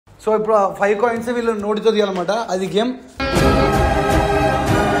So ఇప్పుడు 5 coins వీళ్ళు నోటితో తీయాలన్నమాట, అది గేమ్.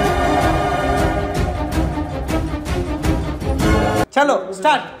 చలో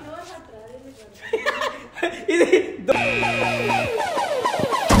స్టార్ట్. ఇది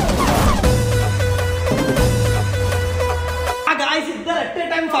గాయ్స్ ఇద్దరు at a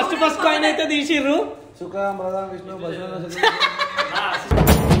time first coin అయితే తీసిర్రు. శుక్రం ప్రధాన విష్ణు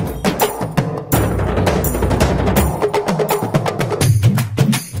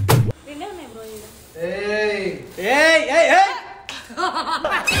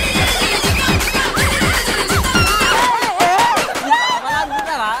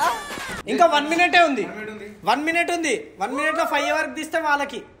ఇంకా 1 minute ఉంది. 1 minute ఉంది. 1 minute లో 5 వరకు తీస్తే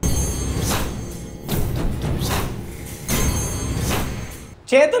వాళ్ళకి.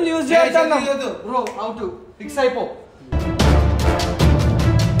 చేతులు యూజ్ చేయొద్దు బ్రో, అవుట్ ఫిక్స్ అయిపో.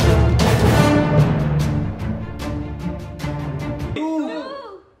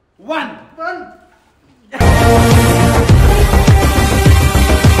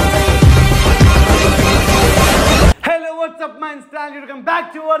 Hello, what's up man? Welcome back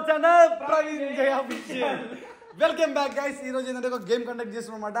to our channel Praveen official. Welcome back guys. ఈ రోజు ఏంటంటే ఒక గేమ్ కండక్ట్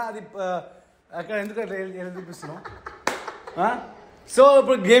చేస్తున్నాం అన్నమాట. అది అక్కడ ఎందుకు చూపిస్తున్నాం. సో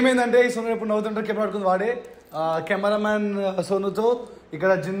ఇప్పుడు గేమ్ ఏంటంటే ఈ సోను ఇప్పుడు నవ్వుతుంటారు, కెమెరా పడుకుంది వాడే. కెమెరామ్యాన్ సోనుతో,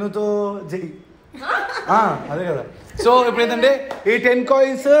 ఇక్కడ జిన్నుతో జై, అదే కదా. సో ఇప్పుడు ఏంటంటే ఈ 10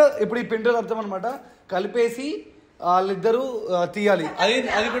 కాయిన్స్ ఇప్పుడు ఈ పెంటో కలుపుతాం అనమాట. కలిపేసి వాళ్ళిద్దరూ తీయాలి.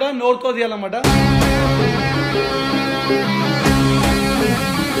 అది కూడా నోట్తో తీయాలన్నమాట.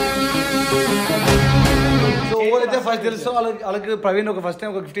 సో ఎవరైతే ఫస్ట్ తెలుసో వాళ్ళకి ప్రవీణ్ ఒక ఫస్ట్ టైం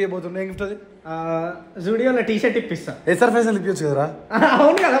ఒక గిఫ్ట్ ఇవ్వబోతుండే. ఏం గిఫ్ట్ అది? జూడియోలో టీ-షర్ట్ ఇప్పిస్తా. ఎస్ఆర్ ఫ్యాషన్ ఇప్పించు కదరా?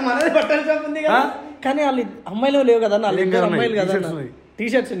 అవును కదా, మనది బట్టల షాప్ ఉంది కదా. కానీ వాళ్ళు అమ్మాయిలు లేవు కదా, అమ్మాయిలు కదా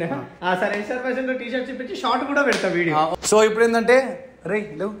టీ-షర్ట్స్ ఉన్నాయి. సరే ఎస్ఆర్ ఫ్యాషన్ లో టీ-షర్ట్స్ ఇప్పించి షార్ట్ కూడా పెడతా వీడియో. సో ఇప్పుడు ఏంటంటే రే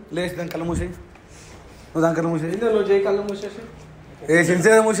లేచి దాని కళ్ళు మూసేయి. నువ్వు దాని కళ్ళు మూసేయి. నువ్వు చేయి కళ్ళు మూసేసి ఏ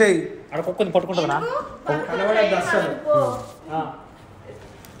సిన్సియర్ మూసేయి. అక్కడ కుక్కని పట్టుకుంటుందా?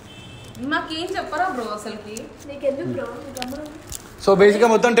 మాకేం చెప్పరా బ్రో అసలుకి? సో బేసిక్ గా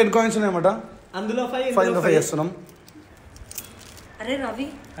మొత్తం 10 కాయిన్స్ ఉన్నాయన్నమాట. అందులో 5 చేస్తున్నాం. అరే రవి,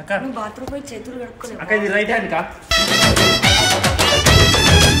 నువ్వు బాత్రూమ్ పోయి చేతులు కడుక్కోలే. అక్క ఇది రైట్ హ్యాండ్ కా?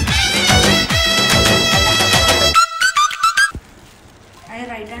 అరే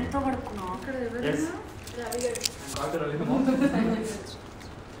రైట్ హ్యాండ్ తో కడుక్కున్నావు. అక్కడ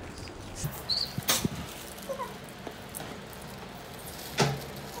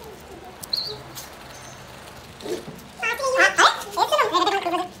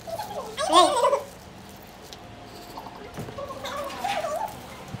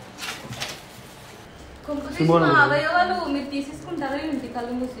అవయవాలు మీరు తీసేసుకుంటారా ఏంటి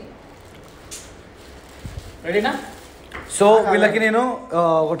కళ్ళు మూసి? రెడీనా? సో వీళ్ళకి నేను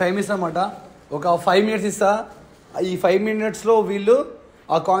ఒక టైం ఇస్తాను అన్నమాట. ఒక 5 minutes ఇస్తా. ఈ 5 minutes లో వీళ్ళు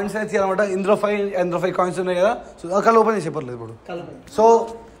ఆ కాయిన్స్ అనేది తీయాలన్నమాట. ఇందులో 5 కాయిన్స్ ఉన్నాయి కదా. సో కళ్ళు ఓపెన్ చేసి చెప్పలేదు ఇప్పుడు. సో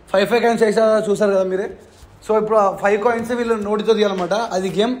 5 కాయిన్స్ వేసా చూసారు కదా మీరే. సో ఇప్పుడు 5 కాయిన్స్ వీళ్ళు నోటితో తీయాలన్నమాట, అది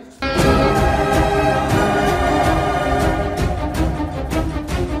గేమ్.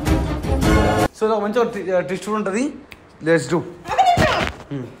 సో మంచి ట్విస్ట్ ఉంటుంది. Let's do.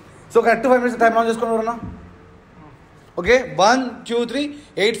 So correct 5 minutes time on చేసుకుని ఎవరన్నా. ఓకే 1 2 3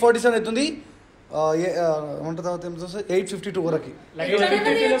 8:47 అవుతుంది. 8:52 వరకు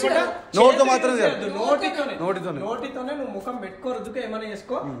నోటితో మాత్రం నోటితోనే నువ్వు ముఖం పెట్టుకోవద్దు, ఏమైనా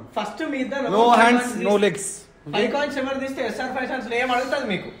చేసుకో. ఫస్ట్ మీ ఇద్దరు no hands no legs. 5 coins ఎవరు తీస్తే ఎస్ఆర్ ఫ్యాషన్స్ లో ఏం అడుగుతుంది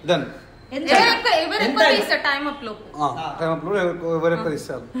మీకు? డన్. టైం అప్ లో ఎవరు ఎక్కువ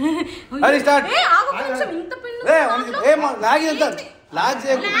ఇస్తారు. అది స్టార్ట్.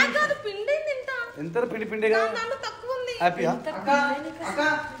 ఎంత పిండి పిండి హ్యాపీయా?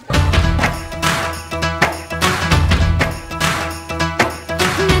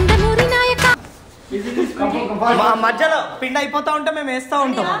 మధ్యలో పిండి అయిపోతా ఉంటే మేము వేస్తా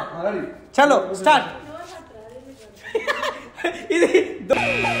ఉంటాం. చలో స్టార్ట్. ఇది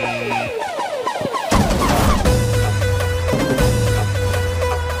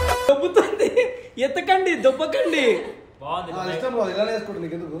దొబ్బుతుంది, ఎత్తకండి, దొబ్బకండి. ఇద్దరు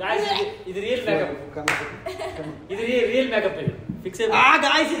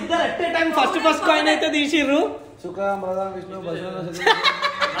at a time first coin అయితే తీసిర్రు. శుక్రం ప్రధాన విష్ణు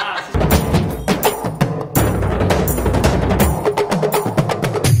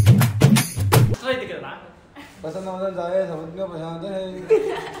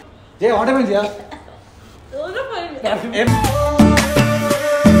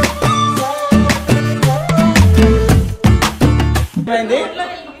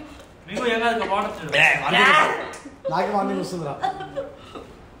నాకే మార్నింగ్ వస్తుందిరా.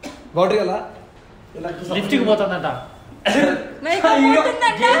 బాడీ అలా లిప్స్టిక్ పోతుందంట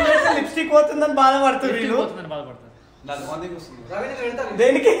లిప్స్టిక్ పోతుందని బాధపడుతుంది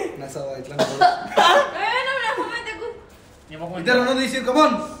దేనికి ఇద్దరు తీసి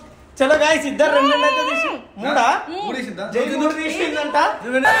కమాన్ చలో గాయ్స్ ఇద్దరు రెండు అయితే తీసి మూడా మూడు తీసిందంట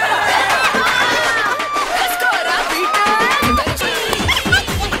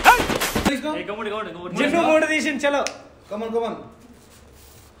జిన్ను మూడు తీసింది చలో కమాన్ కమాన్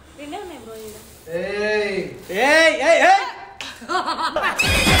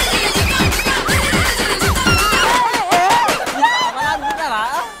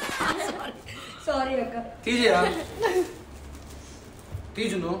సారీ అక్క తీజియా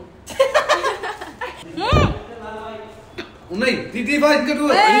తీజును ఉన్నాయి తీతి బా ఇంకా టూ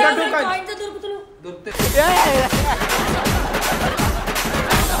పాయింట్స్ దొరుకుతాయి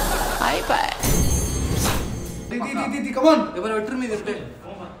తీతి కమాన్ ఎవరు పెట్టరు మీద ఉంటే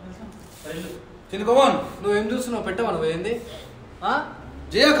చిన్న కమాన్ నువ్వేం చూస్తున్నావు పెట్టవా నువ్వు ఏంది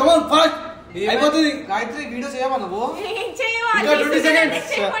జయ కమాన్ ఫాస్ట్ అయిపోతుంది గాయత్రి వీడియో చేయవా నువ్వు ఇంకా 20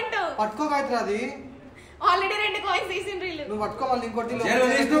 seconds పట్టుకో గాయత్రి అది ఆల్రెడీ 2 కాయిన్స్ తీసిండ్రు వీళ్ళు నువ్వు పట్టుకో మళ్ళీ ఇంకోటి జయ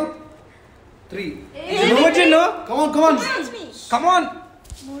తీసు 3 నువ్వు జిన్ను కమాన్ కమాన్ కమాన్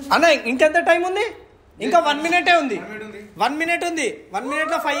అన్న ఇంకెంత టైం ఉంది ఇంకా 1 minute ఉంది 1 minute ఉంది 1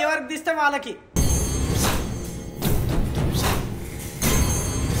 minute లో 5 వరకు తీస్తే వాళ్ళకి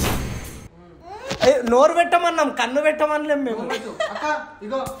నోరు పెట్టమన్నాం కన్ను పెట్టమనలేం మేము అక్క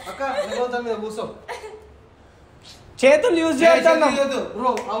ఇగో అక్క నిలబడతాం మీద కూర్చో చేతులు యూజ్ చేద్దాం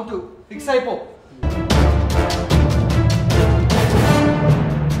బ్రో అవుట్ ఫిక్స్ అయిపో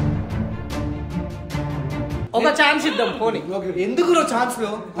ఒక ఛాన్స్ ఇద్దాం పోనీ ఎందుకు రో ఛాన్స్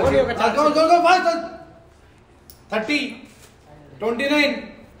లో పోనీ ఒక ఛాన్స్ 30 29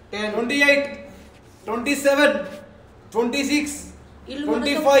 28 27 26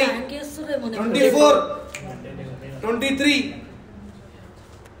 25 24 23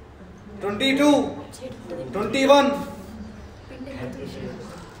 22 21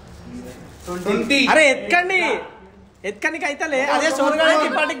 20 అరే ఎత్కనికి అయితలే అదే సోనగాడికి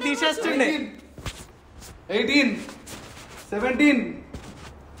ఇప్పటికి తీసేస్తుండే 18 17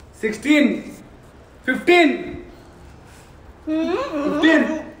 16 15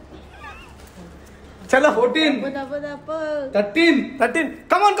 చలో 14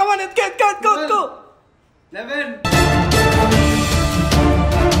 13 కమాన్ ఎత్తుకో 11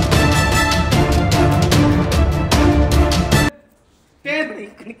 10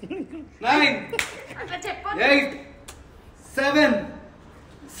 9 8 7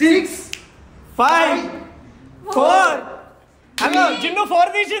 6 5 4 హలో జిన్ను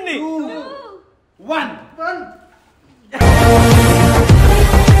 4 తీసింది 1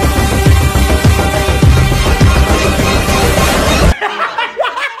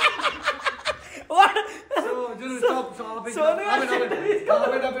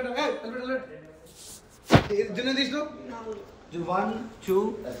 1 2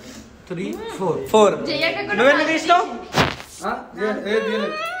 3 4 నువ్వెన్ని తీసినావు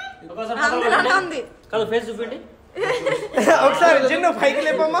ఫేస్ చూపిండి ఒకసారి జిన్ను పైకి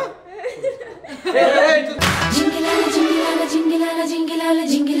లేపమ్మా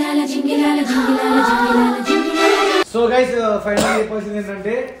సో గైస్ ఫైనల్ చెప్పాల్సింది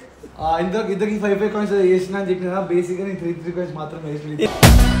ఏంటంటే ఇద్దరికి 5 కాయిన్స్ వేసిన అని చెప్పిన బేసిక్ గా నేను 3 కాయిన్స్ మాత్రం వేసి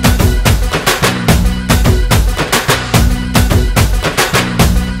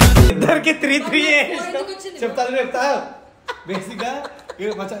ఇద్దరికి 3 చెప్తా బేసిక్ గా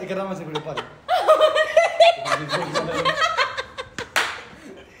ఇక్కడ మచ్చా ఇప్పుడు చెప్పాలి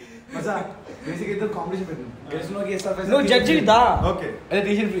మచ్చా బేసిక్ ఇద్దరు కాంపిటీషన్ పెట్టినాం నువ్వు జడ్జి దా ఓకే అదే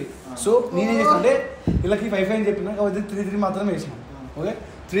టీషన్ ఫ్రీ సో నేనేం చేసిన అంటే వీళ్ళకి 5 అని చెప్పిన కాబట్టి 3 మాత్రమే వేసిన ఓకే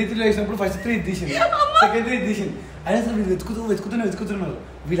 3 వేసినప్పుడు ఫస్ట్ 3 తీసింది సెకండ్ 3 తీసింది అయినా సరే వీళ్ళు వెతుకుతున్నారు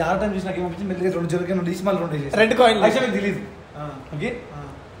వీళ్ళు ఆడ టైం చేసినాక ఏమనిపించింది మెల్లగా 2 జోలకి తీసి మళ్ళీ 2 వేసి 2 కాయిన్లు అయితే మీకు తెలియదు ఓకే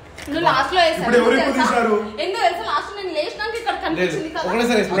నువ్వు లాస్ట్ లో వేసావు ఇప్పుడు ఎవరు ఎక్కువ తీశారు ఎందుకు తెలుసా లాస్ట్ నేను లేచినాక ఇక్కడ కనిపించింది కదా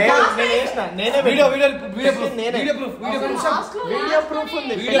ఒకటేసారి నేనే వీడియో ప్రూఫ్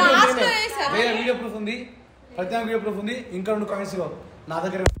ఉంది లాస్ట్ లో వేసారు వీడియో ప్రూఫ్ ఉంది ప్రత్యేక వీడియో ప్రూఫ్ ఉంది ఇంకా 2 కాయిన్స్ నా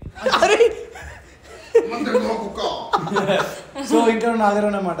దగ్గర సో ఇంకా నా దగ్గర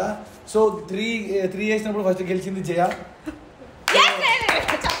అన్నమాట సో 3 వేసినప్పుడు ఫస్ట్ గెలిచింది జయ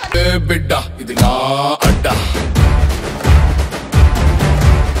బిడ్డ ఇది నా అడ్డ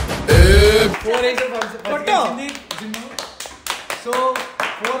 4 వేసింది జిన్ను సో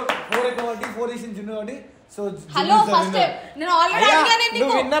 4 కాబట్టి 4 వేసింది జిన్ను కాబట్టి సో హలో ఫస్ట్ నేను ఆల్రెడీ అడిగాను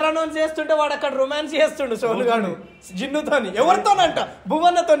నువ్వు విన్నర్ అనౌన్స్ చేస్తుంటే వాడు అక్కడ రొమాన్స్ చేస్తుండు సోనుగాడు జిన్నుతోని ఎవరితోనంట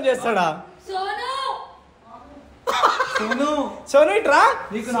భువన్నతో చేస్తాడా సోను సోను ఇట్రా.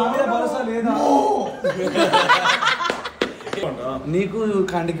 నీకు నా మీద భరోసా లేదా? నీకు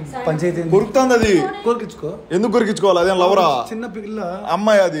కాండికి పంచాయతీ కొరుకుతుంది అది. కొరికించుకో. ఎందుకు కొరికించుకోవాలి? అదేం లవరా? చిన్న పిల్ల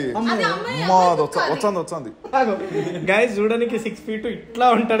అమ్మాయి అది. వచ్చింది. గైస్ చూడడానికి 6 feet ఇట్లా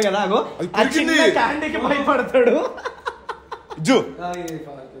ఉంటాడు కదా. అగో అది ఆ చిన్న క్యాండీకి భయపడతాడు.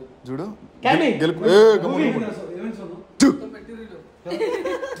 చూడు క్యాండీ గెలుపు.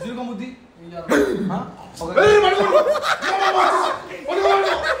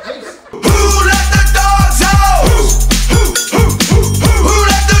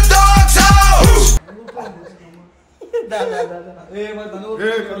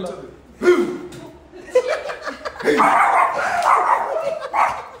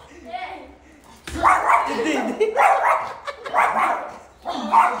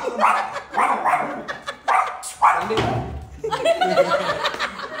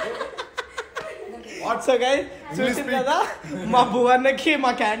 సో గైస్ చూసింది కదా, మా భువన్నకి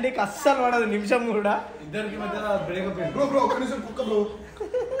మా క్యాండీకి అస్సలు పడదు నిమిషం కూడా. ఇద్దరికి మధ్య బ్రేకప్.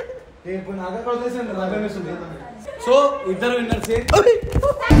 సో ఇద్దరు విన్నర్స్.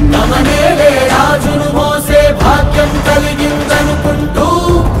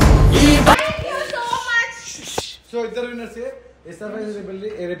 సో ఇద్దరు విన్నర్స్.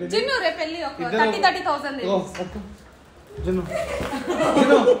 జిన్ను రేపు వెళ్ళి 30,000 జిన్ను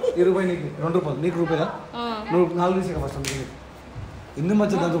 20 నీకు 2 రూపాయలు. నీకు రూపాయలా? నువ్వు 4 తీసే ఫస్ట్. ఎందుకు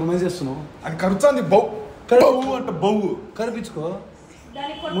మధ్య దాంతో రొమాన్స్ చేస్తున్నావు? అది కరుచుంది. బౌ అంటే బౌ కరిపించుకో.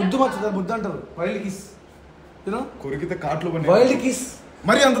 ముద్దు మచ్చదా? ముద్దు అంటారు. Wild kiss. కొరికితే కాట్లు వైల్డ్ కిస్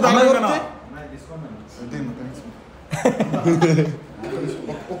మరి అంత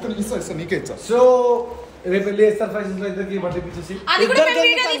ఒక్క నిమిషం ఇస్తా, నీకే ఇచ్చా. సో రేపు వెళ్ళి సర్ప్రైజెస్ లో ఇద్దరికి పట్టిపించేసి అది కూడా మేము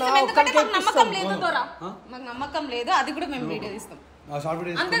వీడియో తీస్తాం. ఎందుకంటే మాకు నమ్మకం లేదు దొరా, మాకు నమ్మకం లేదు. అది కూడా మేము వీడియో తీస్తాం. షార్ట్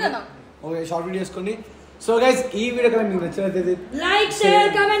వీడియో అంతే కదా? ఓకే, షార్ట్ వీడియో చేసుకోండి. సో గైస్ ఈ వీడియో కనుక మీకు నచ్చినట్లయితే like, share,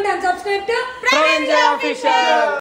 comment and subscribe to Praveen Official.